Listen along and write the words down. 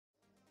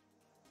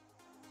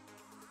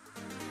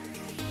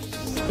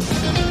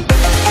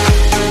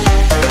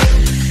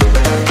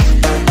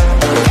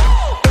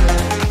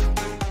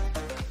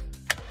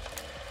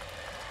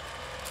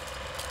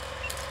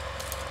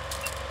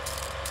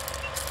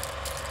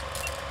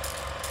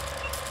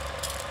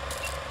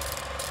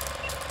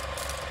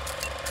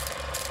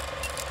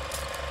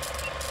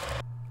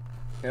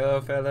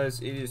Hello fellas,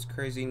 it is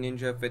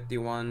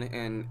CrazyNinja51,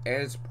 and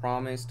as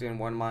promised in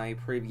one of my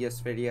previous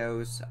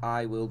videos,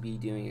 I will be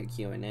doing a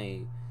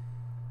Q&A.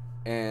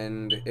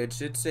 And it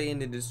should say in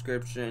the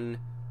description,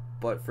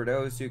 but for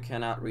those who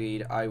cannot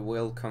read, I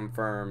will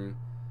confirm,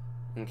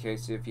 in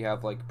case if you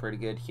have like pretty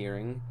good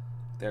hearing,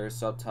 there are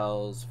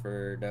subtitles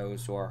for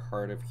those who are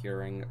hard of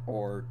hearing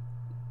or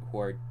who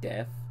are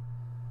deaf.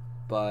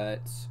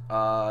 But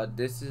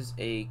this is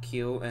a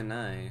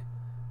Q&A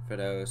for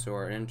those who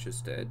are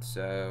interested,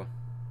 so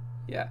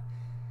yeah.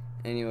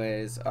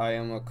 Anyways, I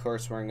am of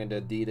course wearing an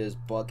Adidas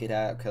bucket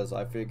hat because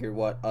I figured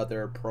what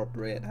other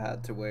appropriate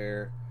hat to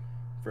wear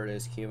for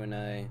this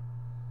Q&A.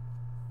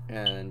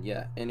 And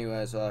yeah,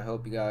 anyways, I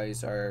hope you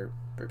guys are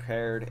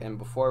prepared. And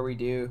before we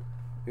do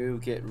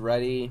get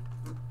ready,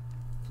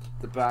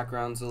 the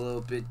background's a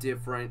little bit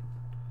different.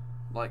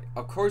 Like,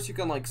 of course you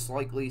can like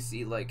slightly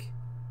see like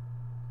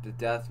the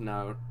Death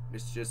Note.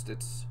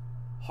 It's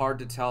hard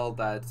to tell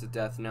that it's a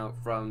Death Note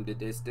from the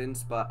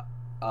distance, but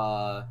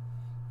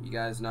you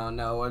guys don't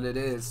know what it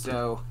is,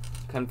 so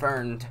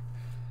confirmed.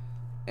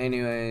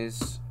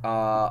 Anyways,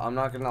 I'm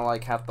not gonna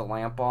like have the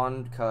lamp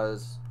on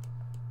because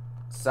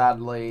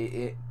sadly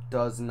it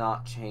does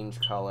not change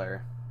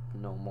color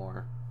no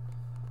more.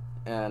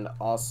 And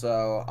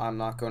also I'm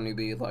not going to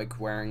be like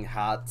wearing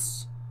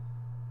hats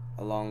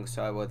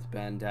alongside with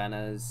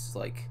bandanas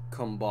like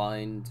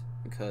combined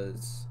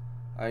because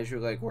I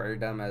usually like wear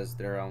them as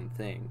their own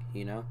thing,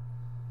 you know?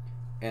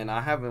 And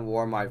I haven't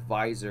worn my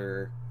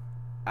visor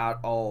at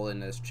all in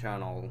this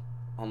channel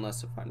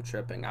unless if I'm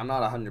tripping. I'm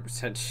not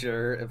 100%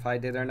 sure if I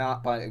did or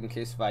not, but in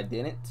case if I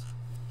didn't,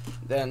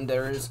 then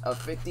there is a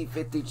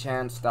 50-50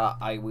 chance that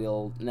I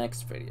will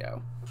next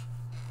video.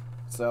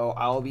 So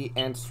I'll be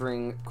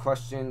answering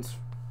questions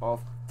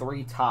of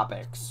 3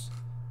 topics,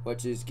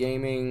 which is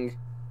gaming,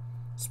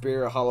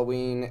 Spirit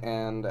Halloween,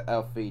 and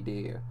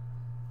FVD.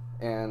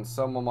 And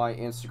some of my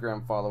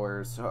Instagram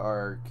followers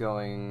are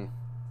going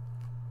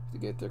to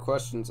get their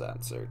questions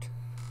answered.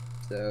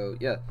 So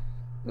yeah,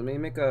 let me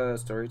make a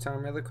story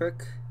time really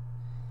quick.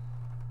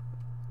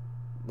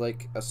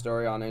 Like a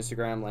story on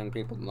Instagram letting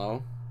people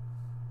know.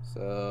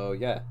 So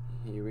yeah,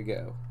 here we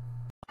go.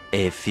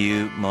 A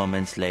few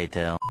moments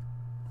later.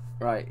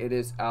 Right, it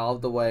is out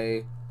of the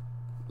way.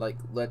 Like,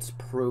 let's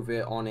prove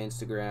it on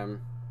Instagram.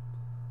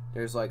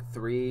 There's like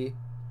 3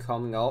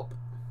 coming up.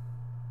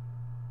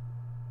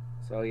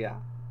 So yeah,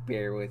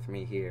 bear with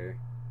me here.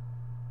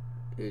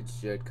 It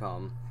should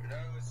come. For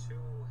those who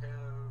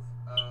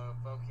have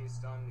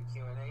focused on the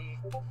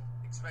Q&A,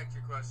 expect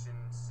your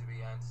questions to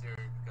be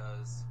answered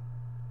because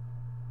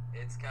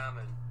it's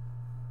coming.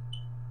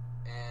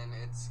 And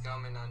it's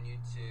coming on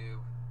YouTube,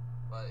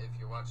 but if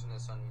you're watching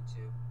this on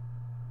YouTube,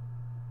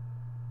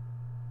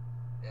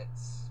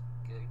 it's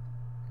good.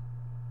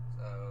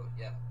 So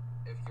yeah,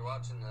 if you're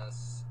watching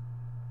this,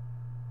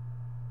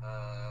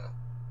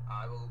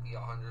 I will be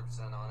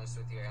 100% honest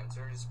with your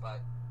answers, but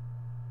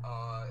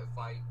if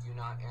I do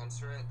not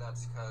answer it,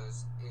 that's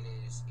because it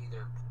is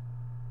either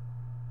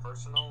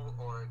personal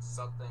or it's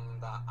something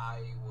that I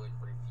would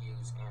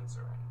refuse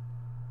answering,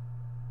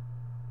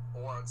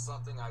 or it's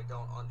something I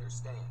don't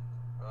understand,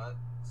 right?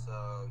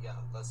 So yeah,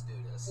 let's do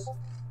this.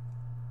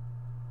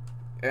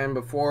 And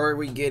before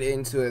we get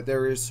into it,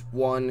 there is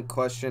one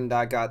question that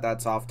I got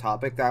that's off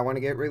topic that I want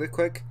to get really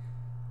quick.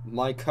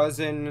 My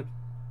cousin,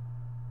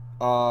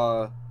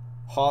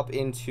 hop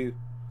into,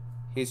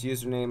 his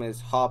username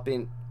is hop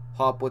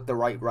with the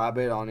right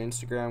rabbit on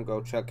Instagram.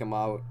 Go check him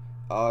out.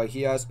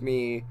 He asked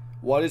me,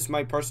 what is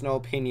my personal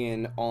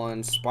opinion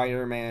on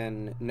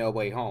Spider-Man No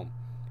Way Home?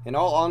 In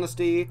all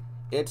honesty,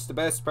 it's the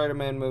best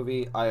Spider-Man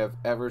movie I have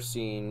ever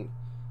seen,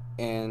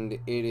 and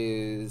it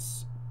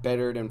is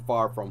better than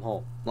Far From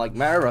Home. Like,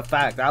 matter of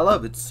fact, I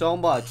love it so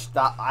much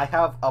that I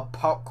have a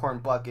popcorn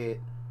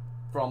bucket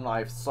from when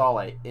I saw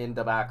it in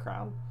the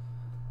background.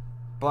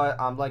 But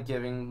I'm like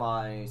giving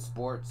my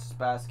sports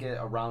basket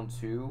a round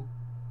 2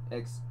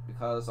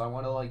 because I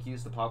want to like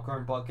use the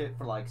popcorn bucket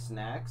for like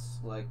snacks,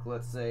 like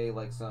let's say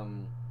like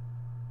some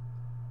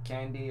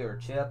candy or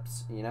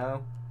chips, you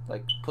know,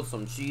 like put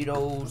some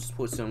Cheetos,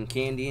 put some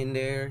candy in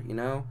there, you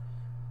know.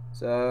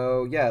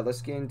 So yeah,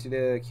 let's get into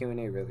the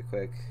Q&A really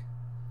quick.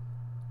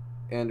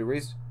 And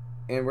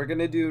we're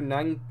gonna do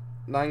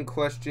nine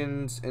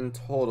questions in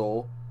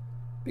total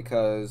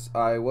because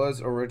I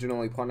was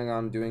originally planning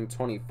on doing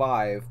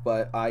 25,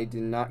 but I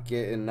did not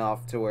get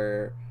enough to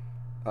where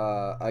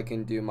I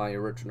can do my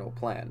original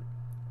plan,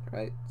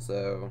 right?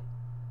 So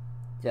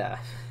yeah.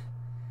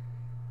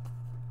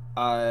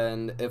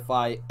 And if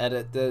I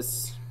edit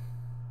this,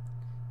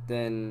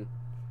 then,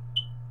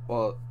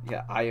 well,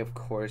 yeah, I of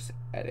course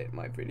edit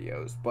my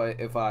videos, but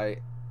if I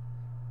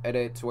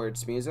edit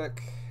towards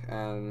music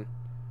and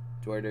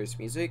to where there's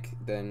music,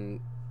 then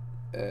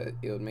it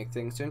would make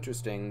things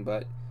interesting.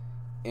 But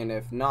and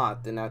if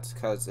not, then that's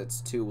because it's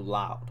too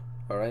loud.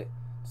 All right,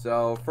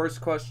 so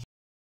first question.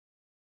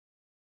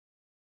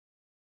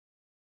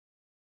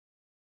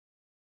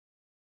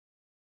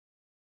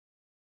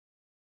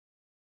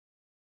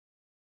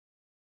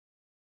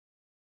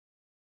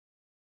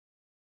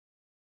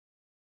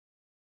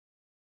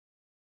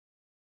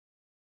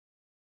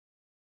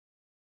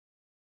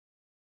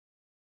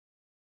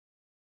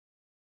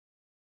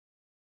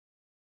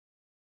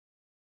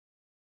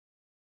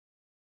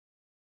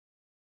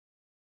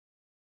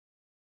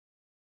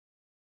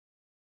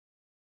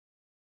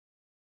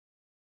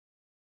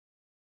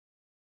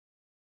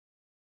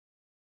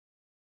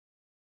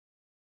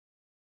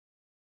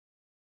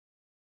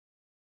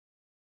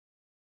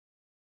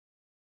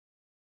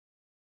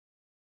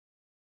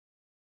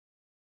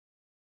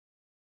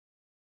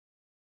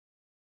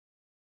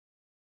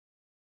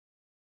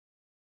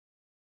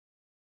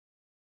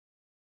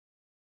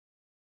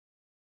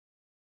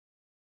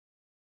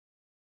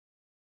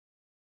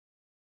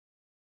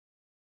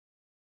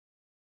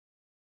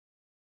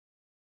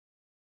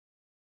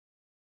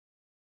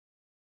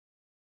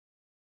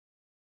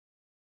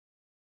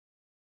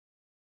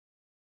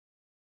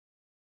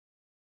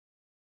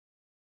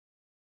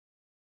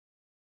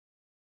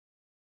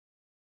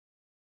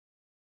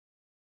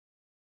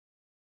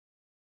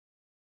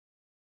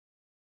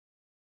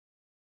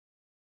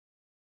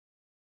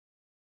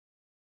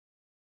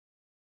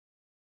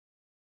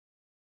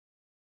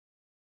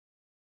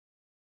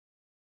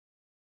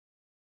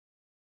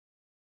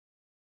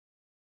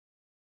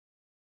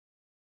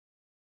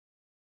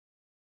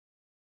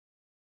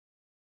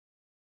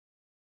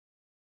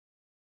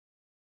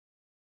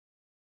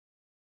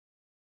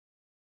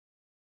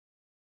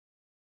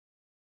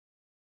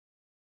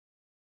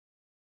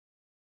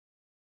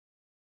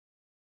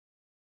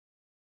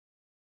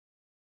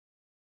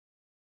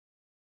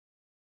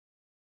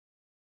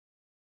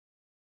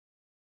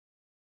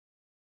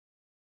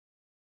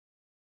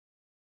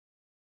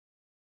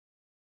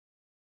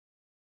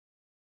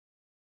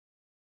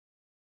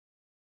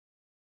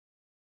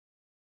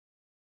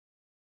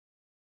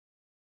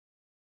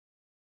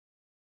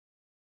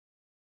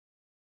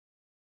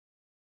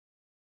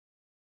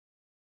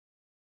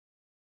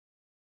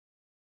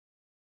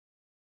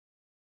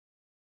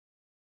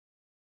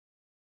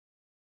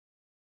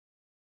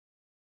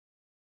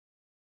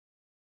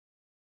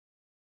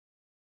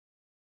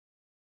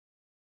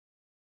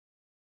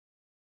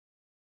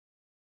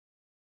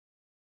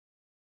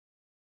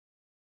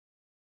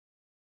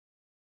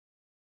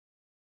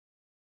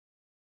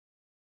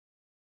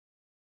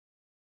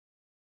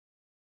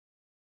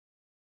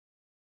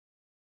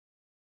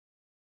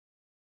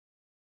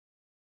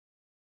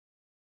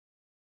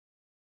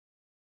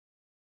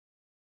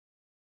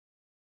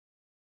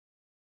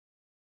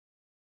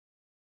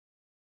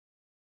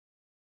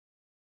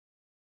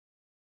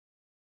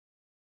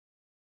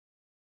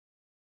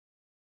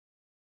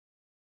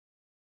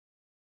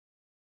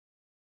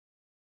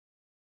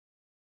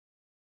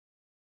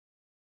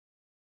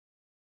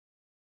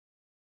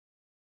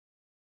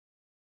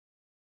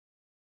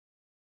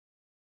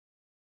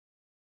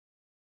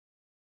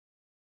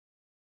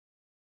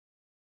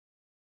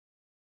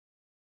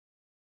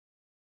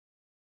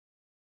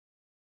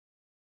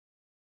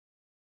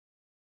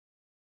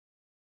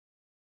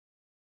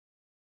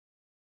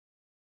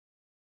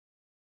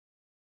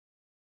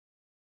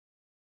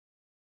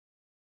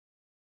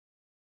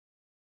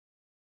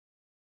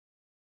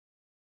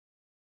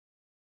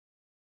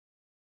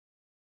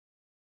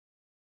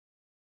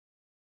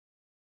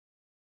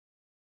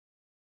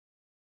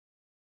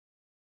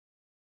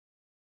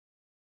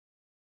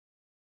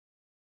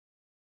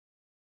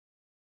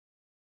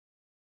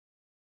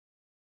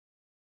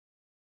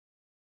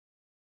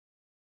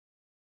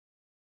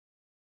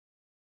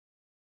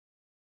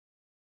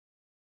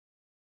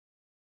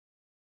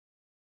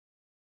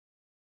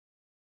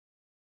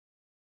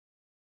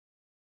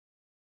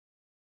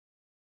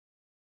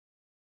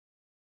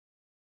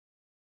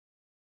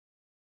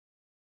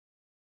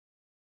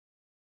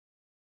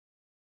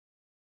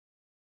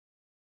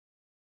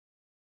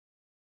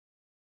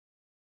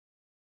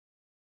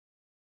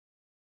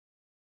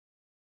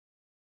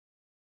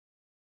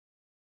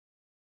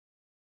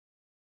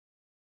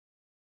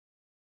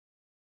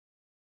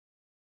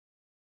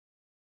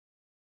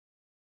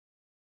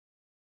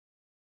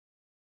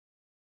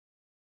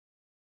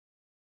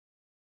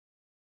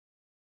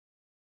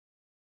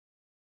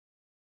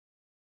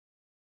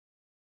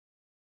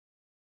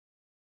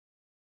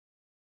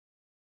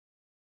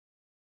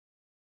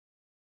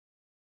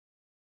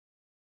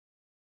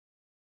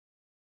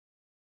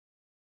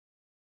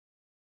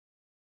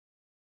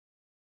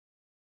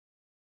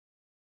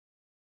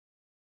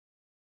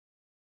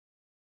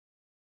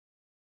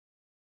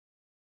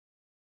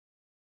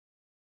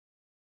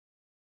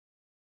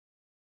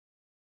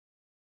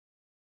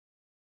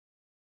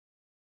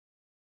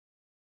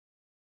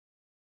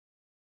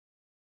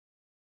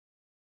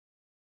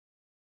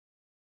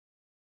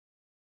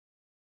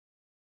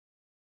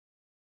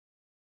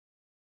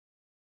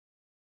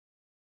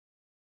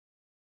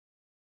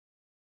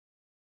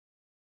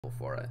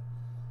 go for it.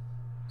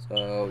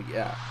 So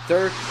yeah,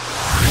 third.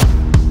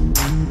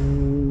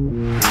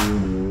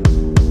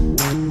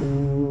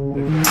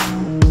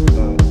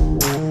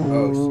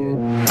 Oh shit!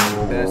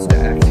 Best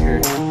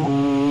actor.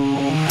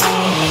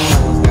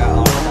 Almost got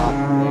on top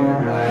there,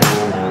 but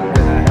I'm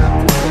gonna have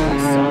to say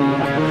Sunny.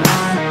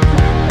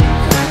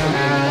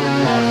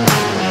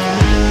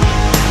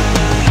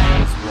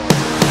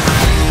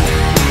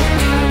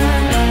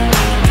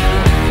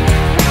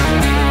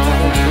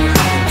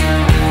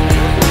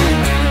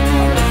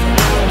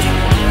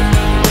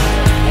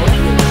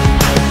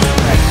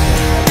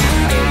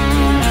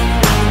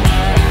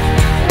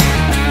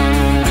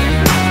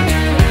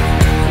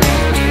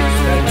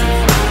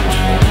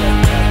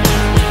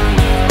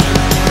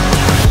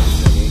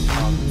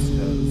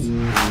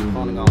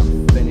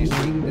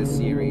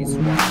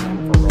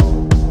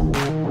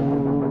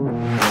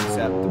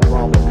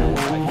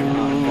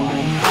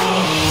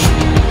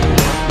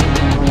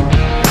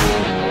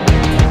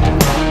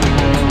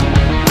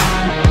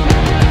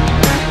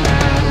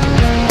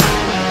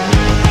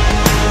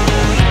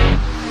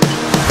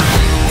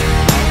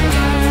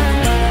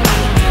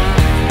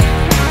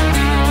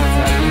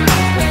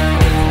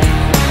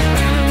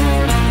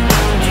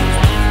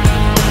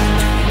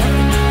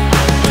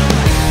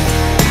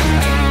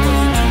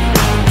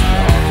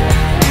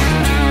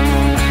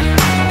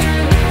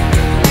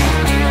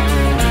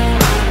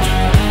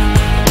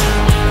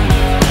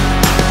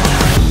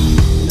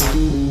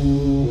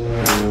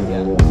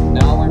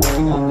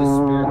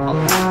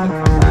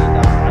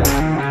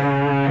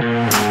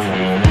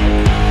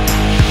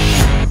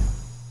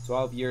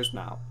 Years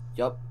now.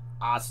 Yup,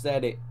 I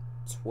said it.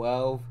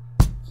 12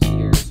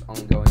 years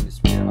on going to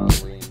Spirit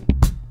Halloween.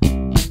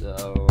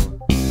 So,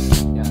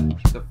 yeah.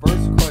 The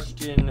first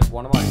question,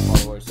 one of my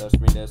followers asked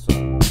me this,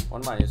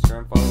 one of my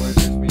Instagram followers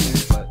asked me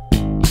this, but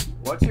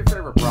what's your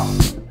favorite prop?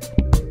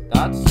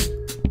 That's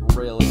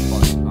really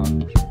funny, huh?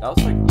 That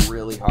was like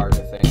really hard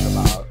to think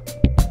about.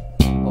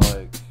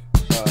 Like,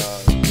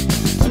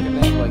 I can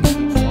name like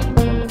each one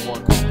from the 4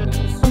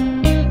 companies.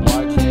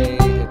 YJ,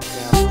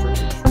 Exams, Trick or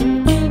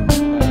Treat,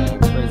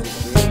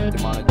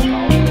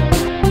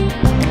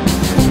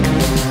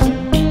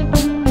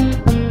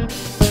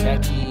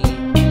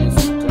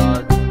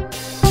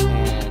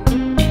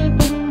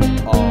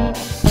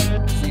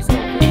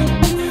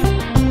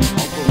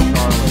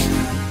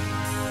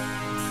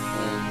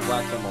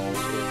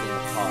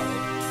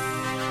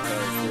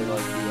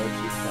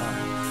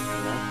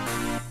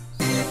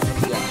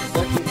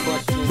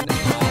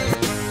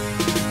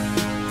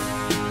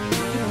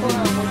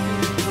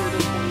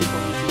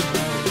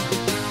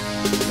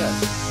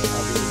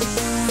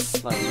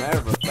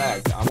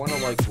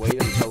 wait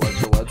until like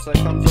the website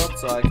comes up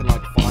so I can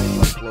like find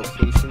like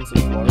locations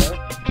in Florida,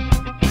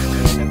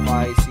 and if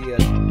I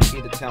see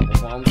the Temple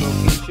Palms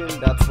location,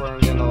 that's where I'm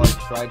gonna like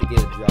try to get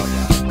a job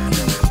at.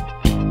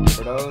 So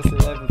for those who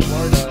live in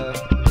Florida,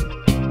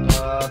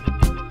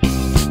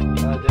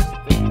 there's a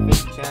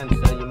 50-50 chance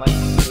that you might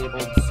be able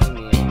to see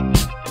me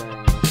during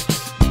the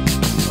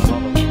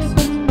Halloween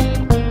season.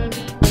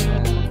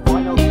 And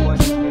final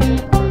question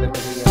for the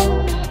video.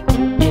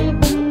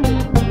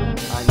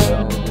 I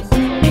know this is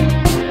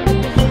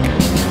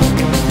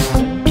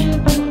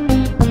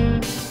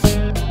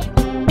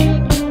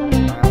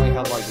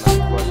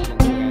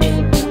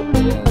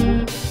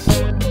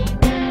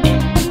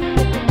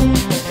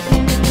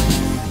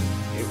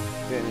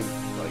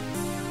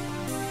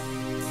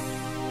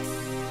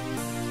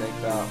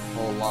like a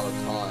whole lot of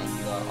time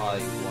that I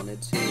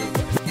wanted to,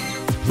 but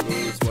it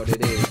is what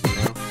it is, you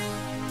know?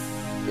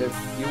 If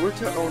you were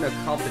to own a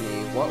company,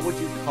 what would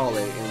you call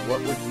it and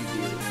what would you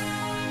do?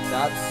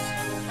 That's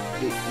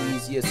the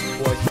easiest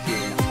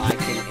question I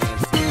can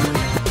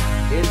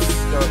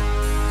answer.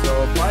 So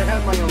if I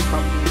had my own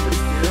company for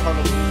Spirit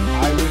Halloween,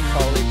 I would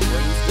call it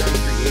Brainstorm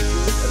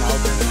Creations, and I'll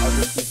turn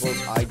other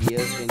people's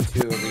ideas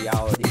into a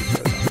reality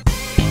for them.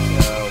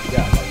 So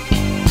yeah, like,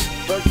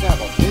 for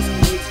example, this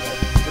week's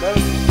for those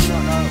who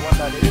don't know what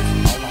that is,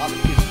 I'll not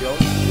make a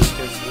joke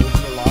because it would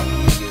be a lot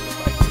easier if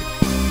I did.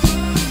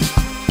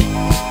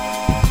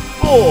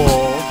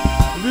 Oh,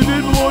 they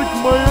didn't like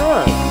my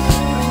ass.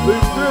 They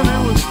said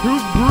it was too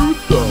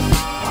gruesome.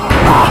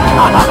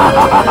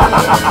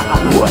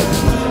 What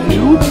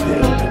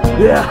stupid.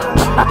 Yeah.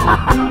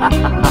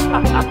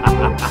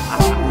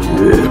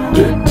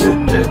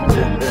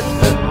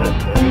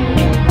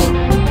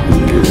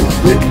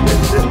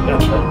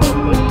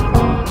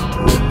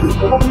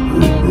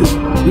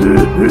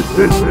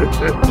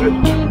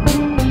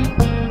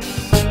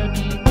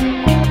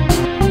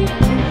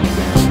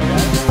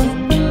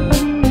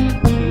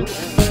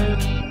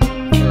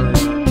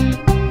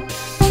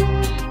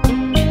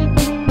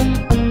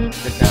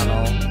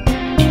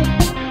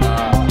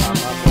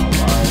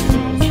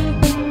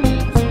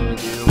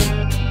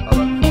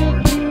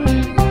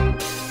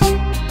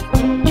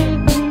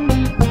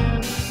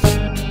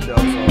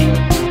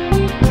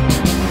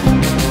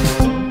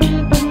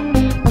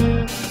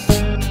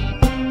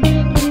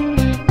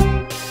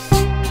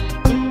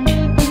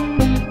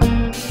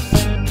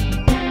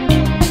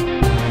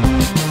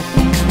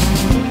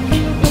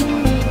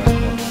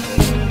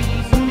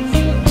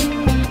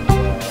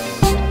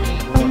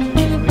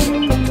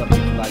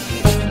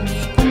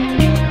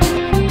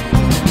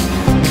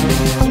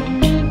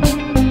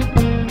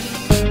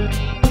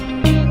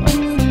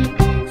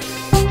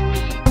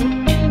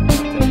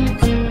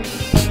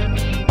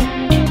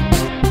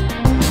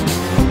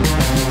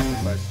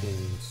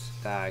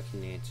 I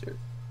can answer.